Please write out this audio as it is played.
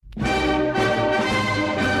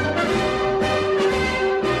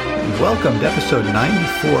Welcome to episode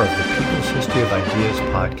 94 of the People's History of Ideas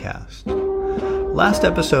podcast. Last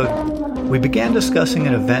episode, we began discussing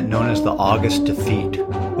an event known as the August Defeat,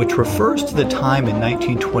 which refers to the time in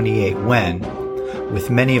 1928 when, with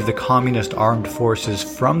many of the communist armed forces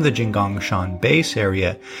from the Jinggangshan base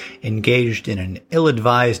area engaged in an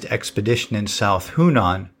ill-advised expedition in South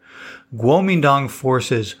Hunan, Kuomintang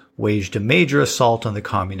forces waged a major assault on the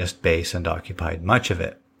communist base and occupied much of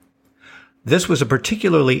it. This was a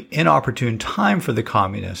particularly inopportune time for the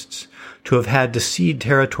communists to have had to cede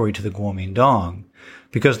territory to the Kuomintang,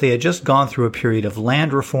 because they had just gone through a period of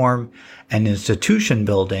land reform and institution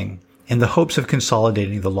building in the hopes of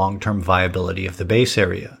consolidating the long-term viability of the base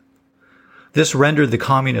area. This rendered the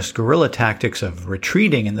communist guerrilla tactics of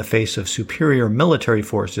retreating in the face of superior military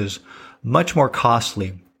forces much more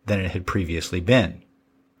costly than it had previously been.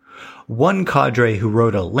 One cadre who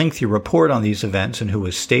wrote a lengthy report on these events and who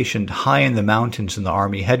was stationed high in the mountains in the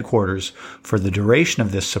army headquarters for the duration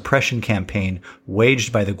of this suppression campaign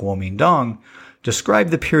waged by the Kuomintang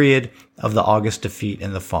described the period of the August Defeat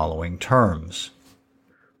in the following terms.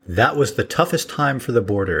 That was the toughest time for the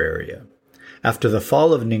border area. After the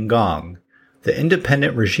fall of Ninggang, the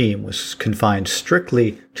independent regime was confined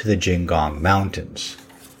strictly to the Jinggang Mountains.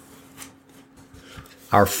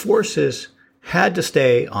 Our forces had to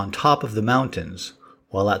stay on top of the mountains,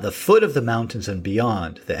 while at the foot of the mountains and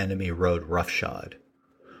beyond the enemy rode roughshod.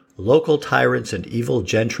 Local tyrants and evil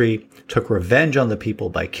gentry took revenge on the people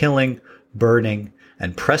by killing, burning,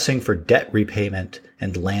 and pressing for debt repayment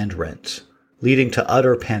and land rents, leading to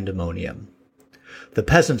utter pandemonium. The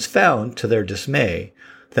peasants found, to their dismay,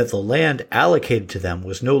 that the land allocated to them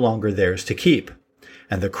was no longer theirs to keep,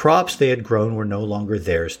 and the crops they had grown were no longer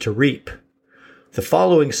theirs to reap. The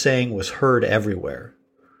following saying was heard everywhere.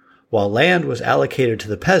 While land was allocated to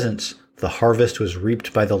the peasants, the harvest was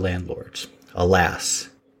reaped by the landlords. Alas!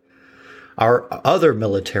 Our other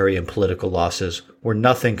military and political losses were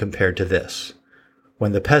nothing compared to this,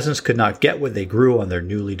 when the peasants could not get what they grew on their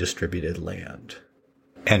newly distributed land.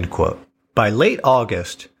 End quote. By late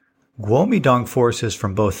August, Kuomintang forces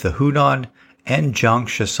from both the Hunan and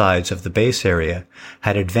Jiangxia sides of the base area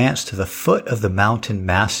had advanced to the foot of the mountain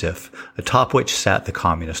massif atop which sat the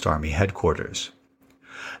Communist Army headquarters.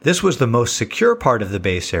 This was the most secure part of the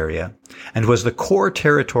base area and was the core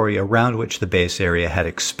territory around which the base area had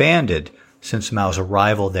expanded since Mao's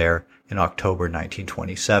arrival there in October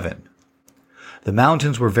 1927. The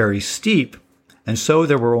mountains were very steep, and so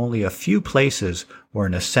there were only a few places where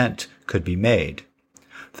an ascent could be made.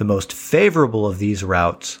 The most favorable of these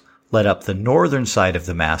routes led up the northern side of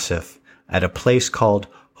the massif at a place called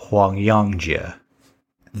Huangyangjie.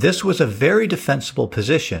 This was a very defensible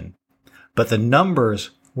position, but the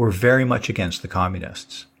numbers were very much against the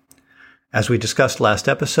communists. As we discussed last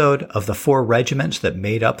episode, of the 4 regiments that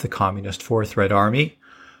made up the Communist Fourth Red Army,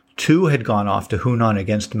 2 had gone off to Hunan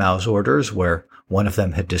against Mao's orders, where one of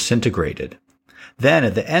them had disintegrated. Then,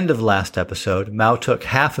 at the end of last episode, Mao took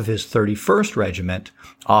half of his 31st Regiment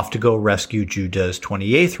off to go rescue Zhu De's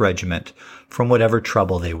 28th Regiment from whatever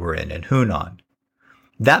trouble they were in Hunan.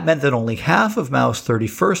 That meant that only half of Mao's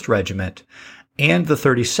 31st Regiment and the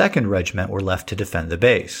 32nd Regiment were left to defend the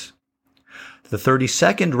base. The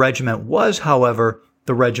 32nd Regiment was, however,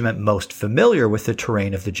 the regiment most familiar with the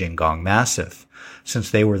terrain of the Jinggang Massif,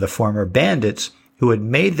 since they were the former bandits who had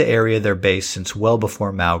made the area their base since well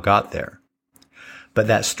before Mao got there. But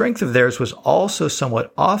that strength of theirs was also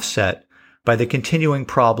somewhat offset by the continuing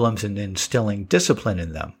problems in instilling discipline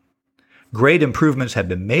in them. Great improvements had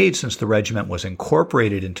been made since the regiment was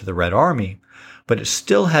incorporated into the Red Army, but it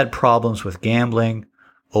still had problems with gambling,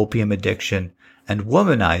 opium addiction, and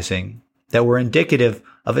womanizing that were indicative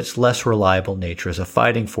of its less reliable nature as a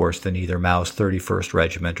fighting force than either Mao's 31st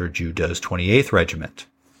Regiment or Zhu De's 28th Regiment.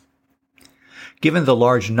 Given the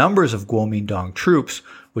large numbers of Kuomintang troops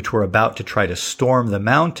which were about to try to storm the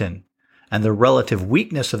mountain, and the relative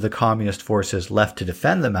weakness of the communist forces left to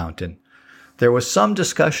defend the mountain, there was some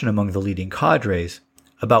discussion among the leading cadres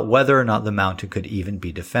about whether or not the mountain could even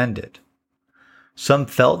be defended. Some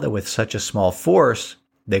felt that with such a small force,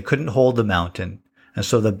 they couldn't hold the mountain, and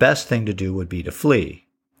so the best thing to do would be to flee.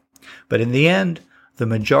 But in the end, the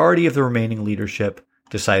majority of the remaining leadership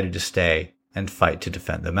decided to stay and fight to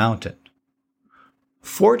defend the mountain.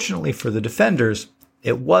 Fortunately for the defenders,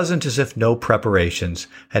 it wasn't as if no preparations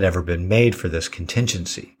had ever been made for this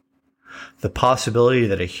contingency. The possibility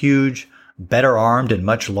that a huge, better armed and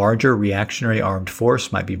much larger reactionary armed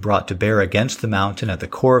force might be brought to bear against the mountain at the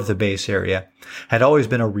core of the base area had always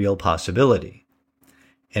been a real possibility.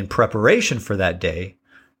 In preparation for that day,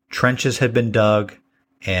 trenches had been dug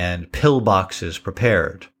and pillboxes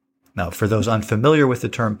prepared. Now, for those unfamiliar with the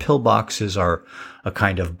term, pillboxes are a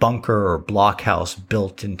kind of bunker or blockhouse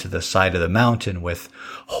built into the side of the mountain with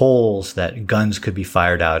holes that guns could be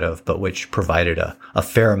fired out of, but which provided a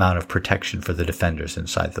fair amount of protection for the defenders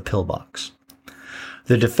inside the pillbox.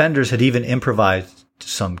 The defenders had even improvised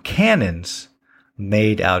some cannons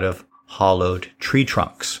made out of hollowed tree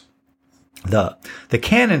trunks. The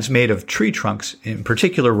cannons made of tree trunks in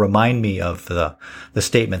particular remind me of the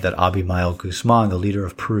statement that Abimael Guzman, the leader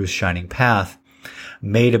of Peru's Shining Path,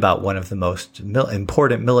 made about one of the most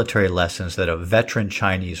important military lessons that a veteran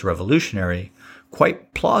Chinese revolutionary,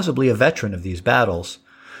 quite plausibly a veteran of these battles,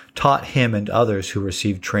 taught him and others who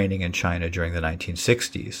received training in China during the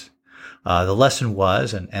 1960s. The lesson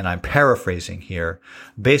was, and I'm paraphrasing here,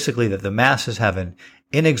 basically that the masses have an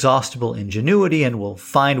inexhaustible ingenuity and will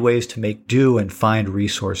find ways to make do and find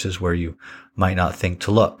resources where you might not think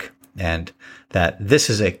to look. And that this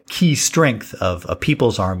is a key strength of a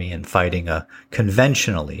people's army in fighting a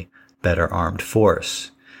conventionally better armed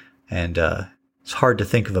force. And it's hard to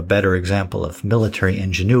think of a better example of military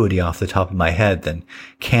ingenuity off the top of my head than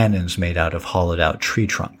cannons made out of hollowed out tree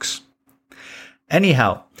trunks.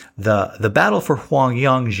 Anyhow, the battle for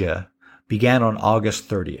Huangyangzhe began on August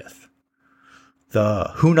 30th.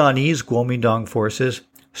 The Hunanese Guomindang forces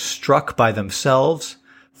struck by themselves,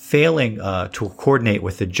 failing to coordinate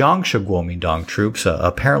with the Jiangxia Guomindang troops,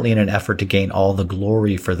 apparently in an effort to gain all the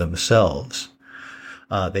glory for themselves.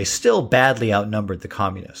 They still badly outnumbered the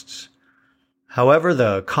communists. However,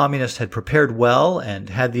 the communists had prepared well and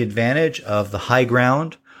had the advantage of the high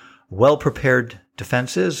ground, well-prepared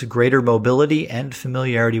defenses, greater mobility, and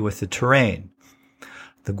familiarity with the terrain.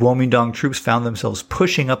 The Guomindang troops found themselves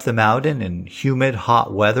pushing up the mountain in humid,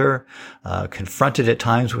 hot weather, confronted at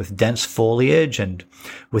times with dense foliage, and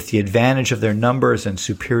with the advantage of their numbers and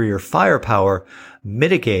superior firepower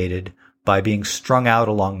mitigated by being strung out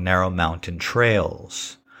along narrow mountain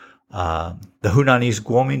trails. The Hunanese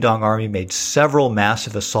Guomindang army made several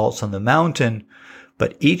massive assaults on the mountain,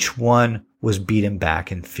 but each one was beaten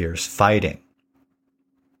back in fierce fighting.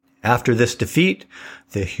 After this defeat,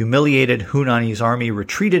 the humiliated Hunanese army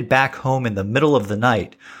retreated back home in the middle of the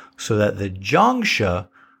night so that the Jiangxia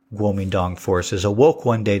Guomindang forces awoke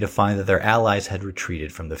one day to find that their allies had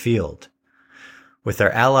retreated from the field. With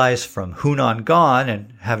their allies from Hunan gone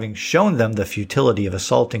and having shown them the futility of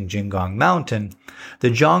assaulting Jinggang Mountain,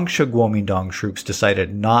 the Jiangxia Guomindang troops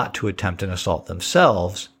decided not to attempt an assault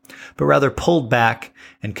themselves, but rather pulled back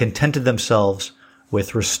and contented themselves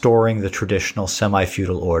with restoring the traditional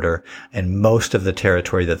semi-feudal order and most of the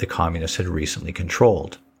territory that the communists had recently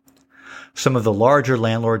controlled. Some of the larger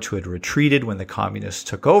landlords who had retreated when the communists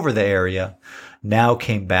took over the area now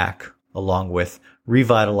came back along with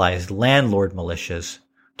revitalized landlord militias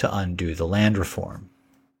to undo the land reform.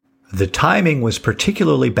 The timing was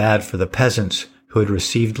particularly bad for the peasants who had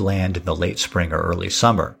received land in the late spring or early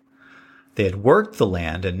summer. They had worked the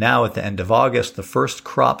land, and now at the end of August, the first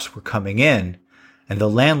crops were coming in, and the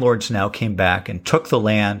landlords now came back and took the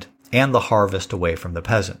land and the harvest away from the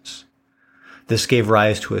peasants. This gave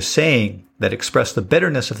rise to a saying that expressed the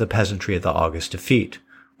bitterness of the peasantry at the August defeat,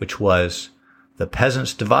 which was, "The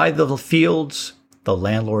peasants divide the fields, the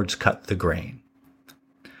landlords cut the grain."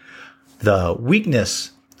 The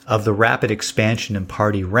weakness of the rapid expansion in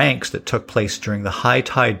party ranks that took place during the high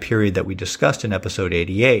tide period that we discussed in episode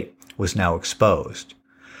 88 was now exposed.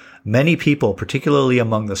 Many people, particularly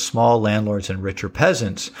among the small landlords and richer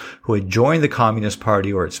peasants who had joined the Communist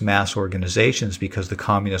Party or its mass organizations because the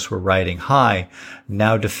communists were riding high,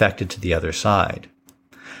 now defected to the other side.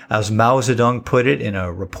 As Mao Zedong put it in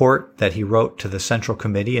a report that he wrote to the Central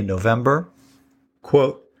Committee in November,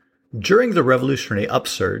 quote, "During the revolutionary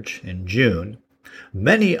upsurge in June,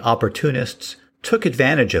 many opportunists took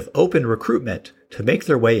advantage of open recruitment to make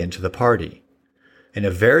their way into the party. In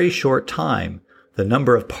a very short time, the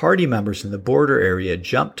number of party members in the border area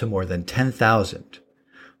jumped to more than 10,000.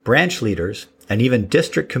 Branch leaders and even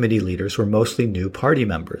district committee leaders were mostly new party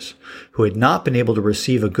members who had not been able to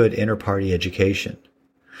receive a good inter-party education.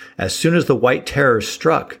 As soon as the White Terror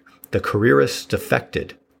struck, the careerists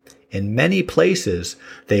defected. In many places,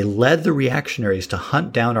 they led the reactionaries to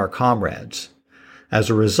hunt down our comrades. As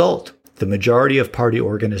a result, the majority of party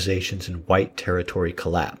organizations in white territory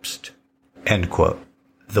collapsed." End quote.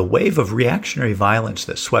 The wave of reactionary violence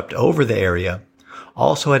that swept over the area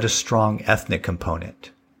also had a strong ethnic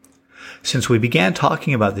component. Since we began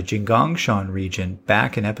talking about the Jingangshan region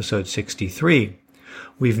back in episode 63,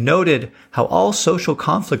 we've noted how all social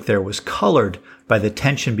conflict there was colored by the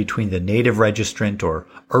tension between the native registrant or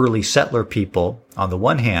early settler people on the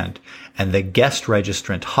one hand and the guest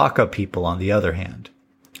registrant Hakka people on the other hand.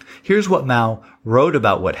 Here's what Mao wrote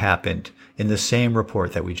about what happened in the same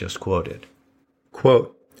report that we just quoted.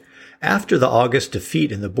 Quote, "After the August defeat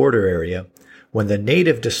in the border area, when the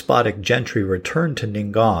native despotic gentry returned to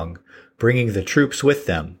Ningong, bringing the troops with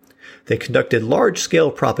them, they conducted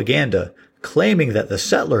large-scale propaganda claiming that the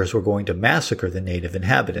settlers were going to massacre the native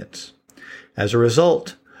inhabitants. As a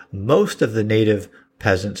result, most of the native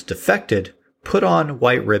peasants defected, put on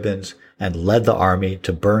white ribbons, and led the army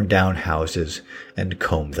to burn down houses and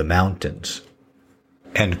comb the mountains."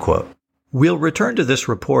 End quote. We'll return to this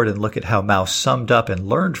report and look at how Mao summed up and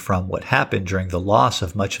learned from what happened during the loss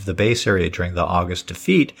of much of the base area during the August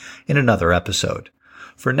defeat in another episode.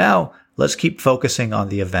 For now, let's keep focusing on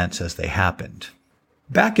the events as they happened.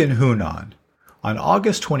 Back in Hunan, on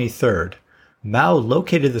August 23rd, Mao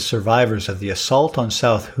located the survivors of the assault on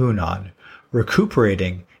South Hunan,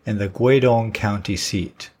 recuperating in the Guidong County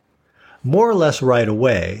seat. More or less right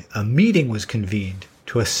away, a meeting was convened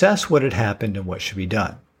to assess what had happened and what should be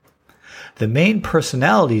done. The main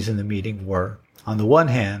personalities in the meeting were, on the one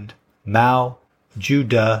hand, Mao, Zhu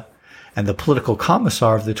De, and the political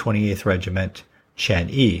commissar of the 28th Regiment, Chen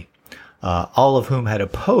Yi, all of whom had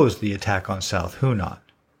opposed the attack on South Hunan.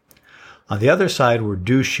 On the other side were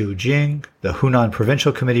Du Xiujing, the Hunan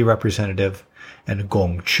Provincial Committee representative, and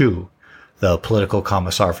Gong Chu, the political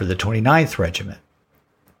commissar for the 29th Regiment.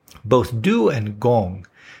 Both Du and Gong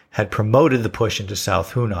had promoted the push into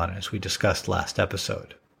South Hunan, as we discussed last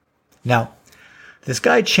episode. Now, this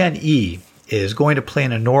guy Chen Yi is going to play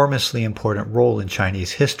an enormously important role in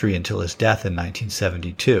Chinese history until his death in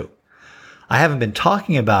 1972. I haven't been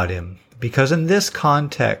talking about him because in this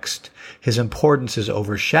context, his importance is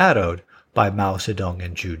overshadowed by Mao Zedong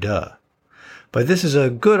and Zhu De. But this is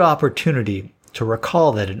a good opportunity to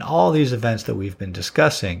recall that in all these events that we've been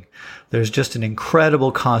discussing, there's just an incredible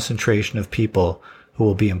concentration of people who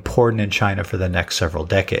will be important in China for the next several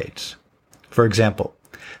decades. For example,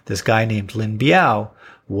 this guy named Lin Biao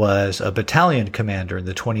was a battalion commander in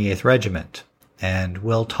the 28th Regiment, and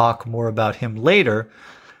we'll talk more about him later,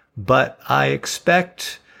 but I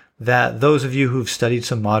expect that those of you who've studied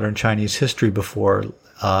some modern Chinese history before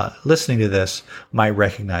listening to this might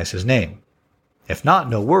recognize his name. If not,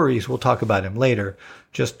 no worries, we'll talk about him later.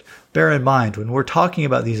 Just bear in mind, when we're talking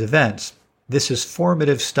about these events, this is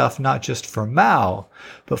formative stuff not just for Mao,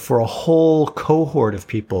 but for a whole cohort of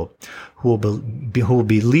people who will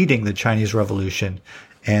be leading the Chinese Revolution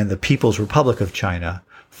and the People's Republic of China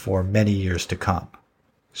for many years to come.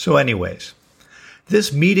 So anyways,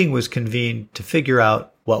 this meeting was convened to figure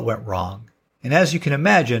out what went wrong. And as you can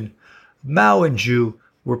imagine, Mao and Zhu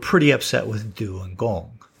were pretty upset with Du and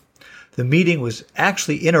Gong. The meeting was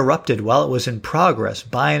actually interrupted while it was in progress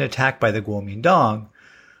by an attack by the Kuomintang,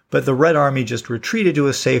 but the Red Army just retreated to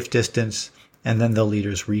a safe distance, and then the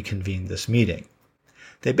leaders reconvened this meeting.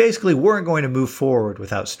 They basically weren't going to move forward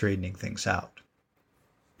without straightening things out.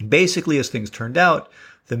 Basically, as things turned out,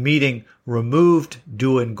 the meeting removed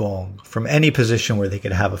Du and Gong from any position where they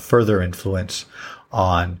could have a further influence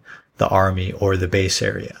on the army or the base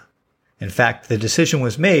area. In fact, the decision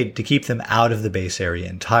was made to keep them out of the base area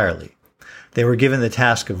entirely. They were given the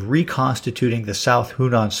task of reconstituting the South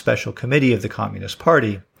Hunan Special Committee of the Communist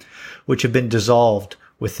Party, which had been dissolved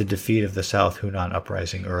with the defeat of the South Hunan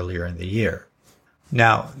Uprising earlier in the year.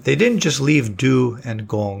 Now, they didn't just leave Du and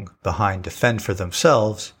Gong behind to fend for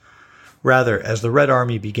themselves. Rather, as the Red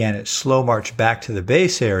Army began its slow march back to the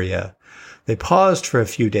base area, they paused for a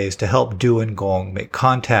few days to help Du and Gong make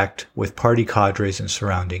contact with party cadres in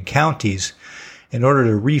surrounding counties in order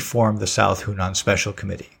to reform the South Hunan Special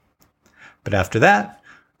Committee. But after that,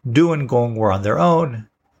 Du and Gong were on their own,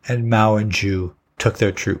 and Mao and Zhu took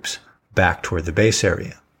their troops back toward the base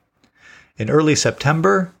area. In early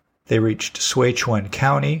September, they reached Sichuan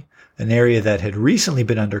County, an area that had recently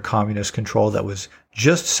been under communist control that was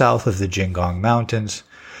just south of the Jinggang Mountains,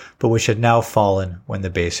 but which had now fallen when the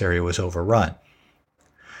base area was overrun.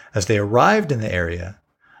 As they arrived in the area,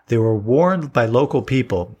 they were warned by local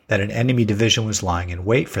people that an enemy division was lying in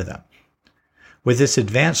wait for them. With this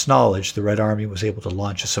advanced knowledge, the Red Army was able to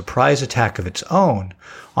launch a surprise attack of its own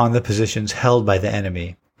on the positions held by the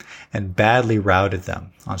enemy and badly routed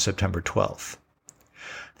them on September 12th.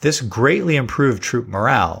 This greatly improved troop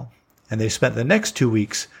morale, and they spent the next 2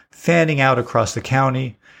 weeks fanning out across the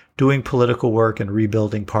county, doing political work and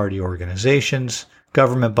rebuilding party organizations,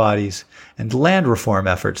 government bodies, and land reform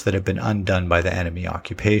efforts that had been undone by the enemy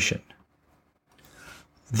occupation.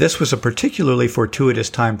 This was a particularly fortuitous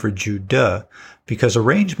time for Zhu De because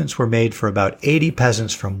arrangements were made for about 80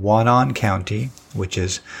 peasants from Huanan County, which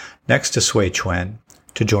is next to Sichuan,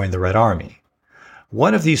 to join the Red Army.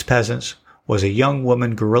 One of these peasants was a young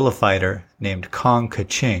woman guerrilla fighter named Kong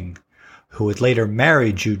Kaching, who would later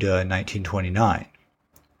marry Ju De in 1929.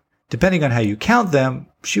 Depending on how you count them,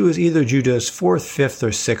 she was either Ju De's fourth, fifth,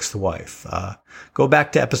 or sixth wife. Go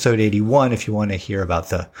back to episode 81 if you want to hear about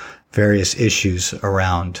the various issues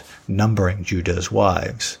around numbering Ju De's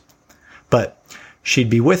wives. But she'd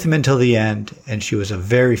be with him until the end, and she was a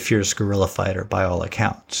very fierce guerrilla fighter by all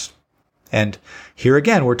accounts. And here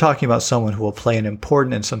again, we're talking about someone who will play an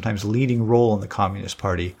important and sometimes leading role in the Communist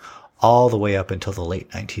Party all the way up until the late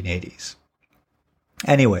 1980s.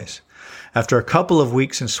 Anyways, after a couple of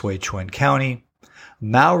weeks in Sichuan County,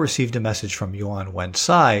 Mao received a message from Yuan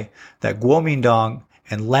Wensai that Kuomintang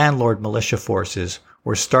and landlord militia forces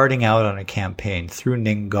were starting out on a campaign through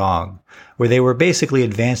Ningong, where they were basically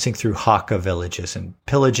advancing through Hakka villages and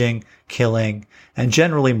pillaging, killing, and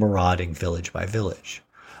generally marauding village by village.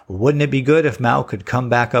 Wouldn't it be good if Mao could come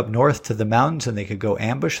back up north to the mountains and they could go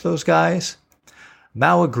ambush those guys?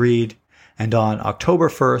 Mao agreed, and on October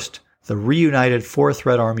 1st, the reunited 4th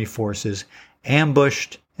Red Army forces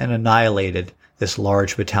ambushed and annihilated this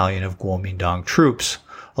large battalion of Kuomintang troops,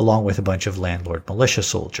 along with a bunch of landlord militia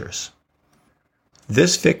soldiers.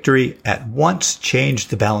 This victory at once changed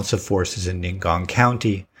the balance of forces in Ningong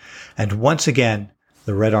County, and once again,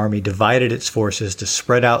 the Red Army divided its forces to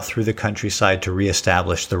spread out through the countryside to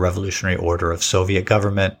reestablish the revolutionary order of Soviet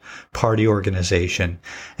government, party organization,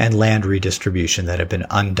 and land redistribution that had been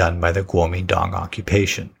undone by the Kuomintang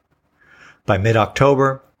occupation. By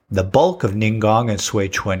mid-October, the bulk of Ningong and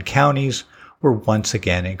Sichuan counties were once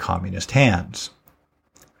again in communist hands.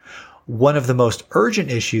 One of the most urgent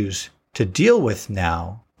issues to deal with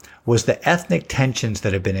now was the ethnic tensions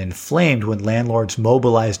that had been inflamed when landlords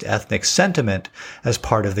mobilized ethnic sentiment as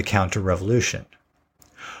part of the counter-revolution.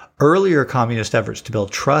 Earlier communist efforts to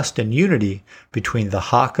build trust and unity between the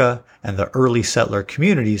Hakka and the early settler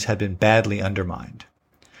communities had been badly undermined.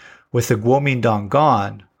 With the Kuomintang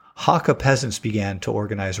gone, Hakka peasants began to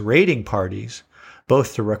organize raiding parties,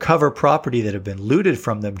 both to recover property that had been looted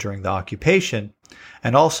from them during the occupation,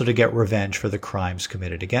 and also to get revenge for the crimes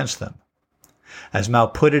committed against them. As Mao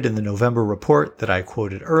put it in the November report that I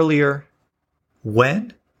quoted earlier,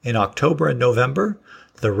 when, in October and November,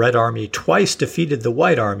 the Red Army twice defeated the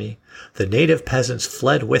White Army, the native peasants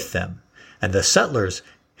fled with them, and the settlers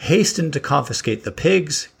hastened to confiscate the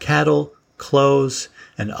pigs, cattle, clothes,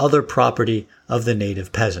 and other property of the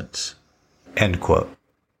native peasants. End quote.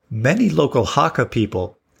 Many local Hakka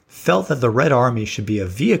people felt that the Red Army should be a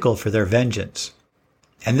vehicle for their vengeance,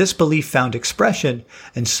 and this belief found expression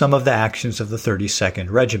in some of the actions of the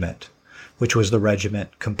 32nd Regiment, which was the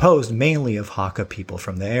regiment composed mainly of Hakka people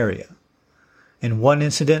from the area. In one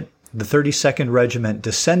incident, the 32nd Regiment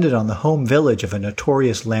descended on the home village of a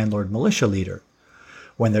notorious landlord militia leader.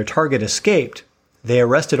 When their target escaped, they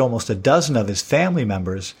arrested almost a dozen of his family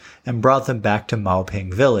members and brought them back to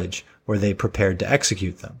Maoping village, where they prepared to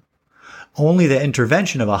execute them. Only the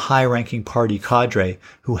intervention of a high-ranking party cadre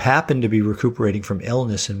who happened to be recuperating from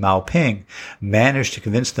illness in Maoping managed to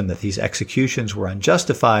convince them that these executions were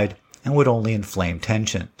unjustified and would only inflame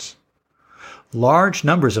tensions. Large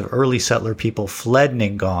numbers of early settler people fled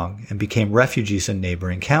Ningong and became refugees in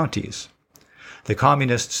neighboring counties. The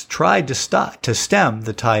communists tried to stem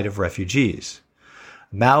the tide of refugees.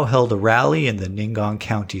 Mao held a rally in the Ningong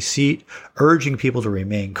County seat, urging people to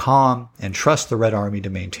remain calm and trust the Red Army to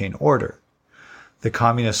maintain order. The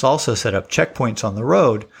communists also set up checkpoints on the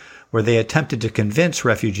road where they attempted to convince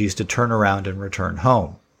refugees to turn around and return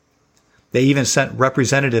home. They even sent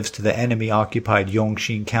representatives to the enemy-occupied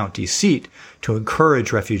Yongxin County seat to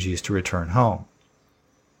encourage refugees to return home.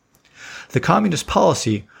 The communist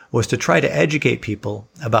policy was to try to educate people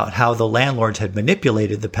about how the landlords had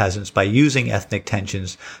manipulated the peasants by using ethnic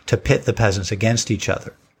tensions to pit the peasants against each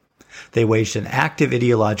other. They waged an active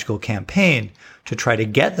ideological campaign to try to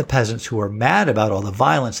get the peasants who were mad about all the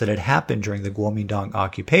violence that had happened during the Kuomintang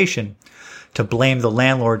occupation to blame the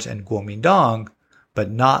landlords and Kuomintang, but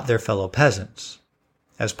not their fellow peasants.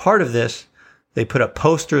 As part of this, they put up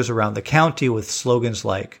posters around the county with slogans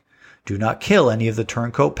like, "Do not kill any of the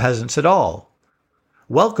turncoat peasants at all,"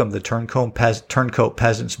 "Welcome the turncoat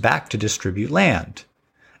peasants back to distribute land,"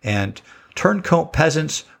 and "Turncoat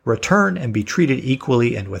peasants return and be treated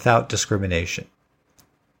equally and without discrimination."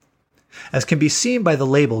 As can be seen by the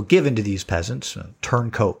label given to these peasants,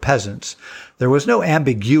 turncoat peasants, there was no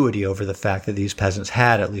ambiguity over the fact that these peasants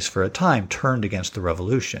had, at least for a time, turned against the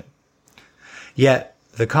revolution. Yet,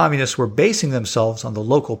 the communists were basing themselves on the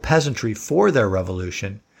local peasantry for their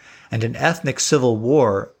revolution, and an ethnic civil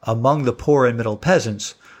war among the poor and middle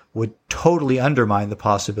peasants would totally undermine the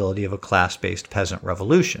possibility of a class-based peasant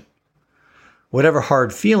revolution. Whatever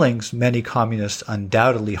hard feelings many communists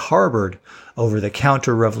undoubtedly harbored over the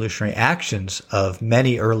counter-revolutionary actions of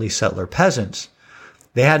many early settler peasants,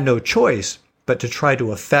 they had no choice but to try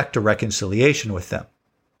to effect a reconciliation with them.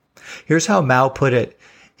 Here's how Mao put it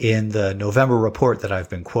in the November report that I've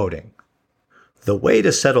been quoting. The way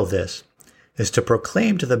to settle this is to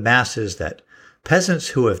proclaim to the masses that peasants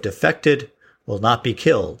who have defected will not be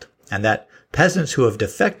killed, and that peasants who have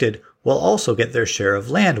defected will also get their share of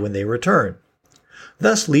land when they return,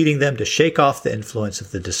 thus leading them to shake off the influence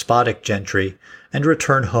of the despotic gentry and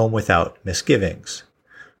return home without misgivings.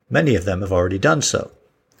 Many of them have already done so.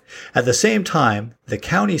 At the same time, the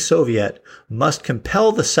county soviet must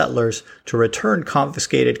compel the settlers to return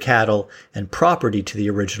confiscated cattle and property to the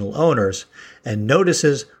original owners, and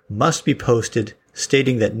notices must be posted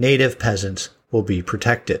stating that native peasants will be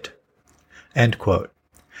protected. End quote.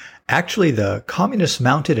 Actually, the communists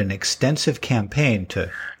mounted an extensive campaign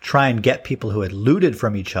to try and get people who had looted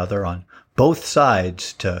from each other on both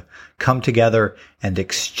sides to come together and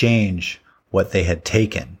exchange what they had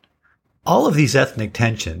taken. All of these ethnic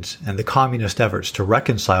tensions and the communist efforts to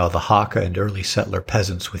reconcile the Hakka and early settler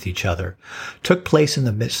peasants with each other took place in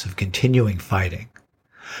the midst of continuing fighting.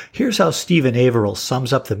 Here's how Stephen Averill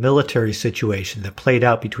sums up the military situation that played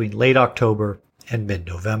out between late October and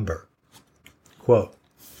mid-November. Quote,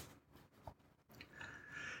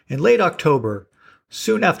 in late October,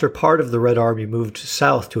 soon after part of the Red Army moved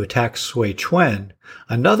south to attack Sui Chuen,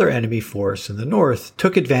 another enemy force in the north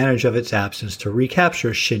took advantage of its absence to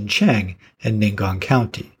recapture Xincheng and Ningong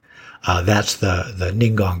County. That's the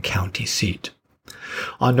Ningong County seat.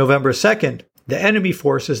 On November 2nd, the enemy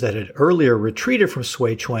forces that had earlier retreated from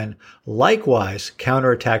Sui Chuen likewise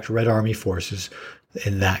counterattacked Red Army forces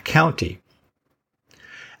in that county.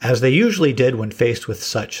 As they usually did when faced with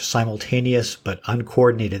such simultaneous but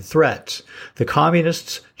uncoordinated threats, the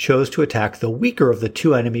communists chose to attack the weaker of the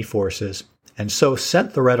two enemy forces and so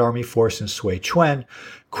sent the Red Army force in Sui Chuen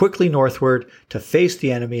quickly northward to face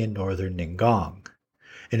the enemy in northern Ningong.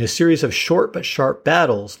 In a series of short but sharp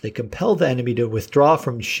battles, they compelled the enemy to withdraw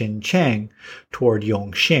from Xincheng toward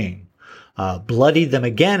Yongxing, bloodied them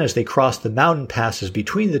again as they crossed the mountain passes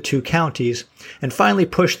between the two counties, and finally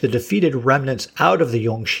pushed the defeated remnants out of the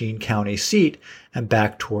Yongxing County seat and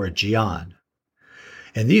back toward Jian.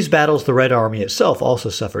 In these battles, the Red Army itself also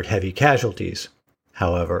suffered heavy casualties,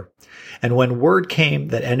 however, and when word came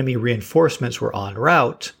that enemy reinforcements were en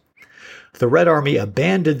route, the Red Army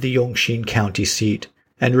abandoned the Yongxing County seat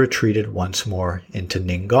and retreated once more into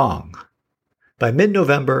Ningong. By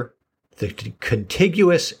mid-November, the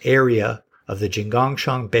contiguous area of the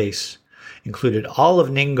Jinggangshan base included all of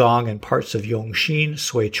Ningong and parts of Yongxing,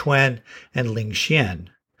 Sui Chuen, and Lingxian.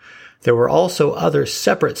 There were also other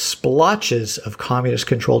separate splotches of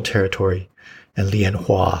communist-controlled territory in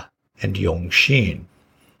Lianhua and Yongxing.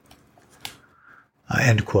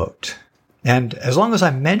 End quote. And as long as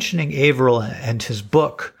I'm mentioning Averill and his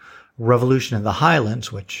book, Revolution in the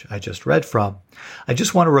Highlands, which I just read from, I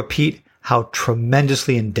just want to repeat how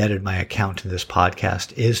tremendously indebted my account in this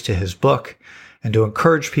podcast is to his book, and to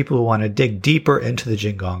encourage people who want to dig deeper into the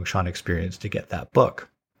Jinggangshan experience to get that book.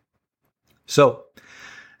 So,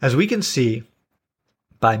 as we can see,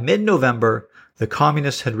 by mid-November, the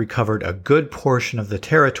communists had recovered a good portion of the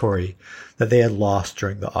territory that they had lost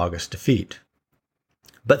during the August defeat.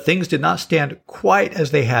 But things did not stand quite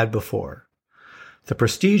as they had before. The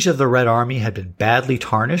prestige of the Red Army had been badly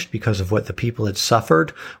tarnished because of what the people had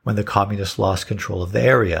suffered when the communists lost control of the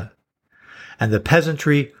area. And the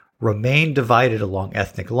peasantry remained divided along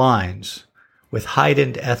ethnic lines, with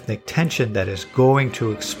heightened ethnic tension that is going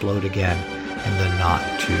to explode again in the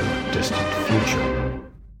not-too-distant future.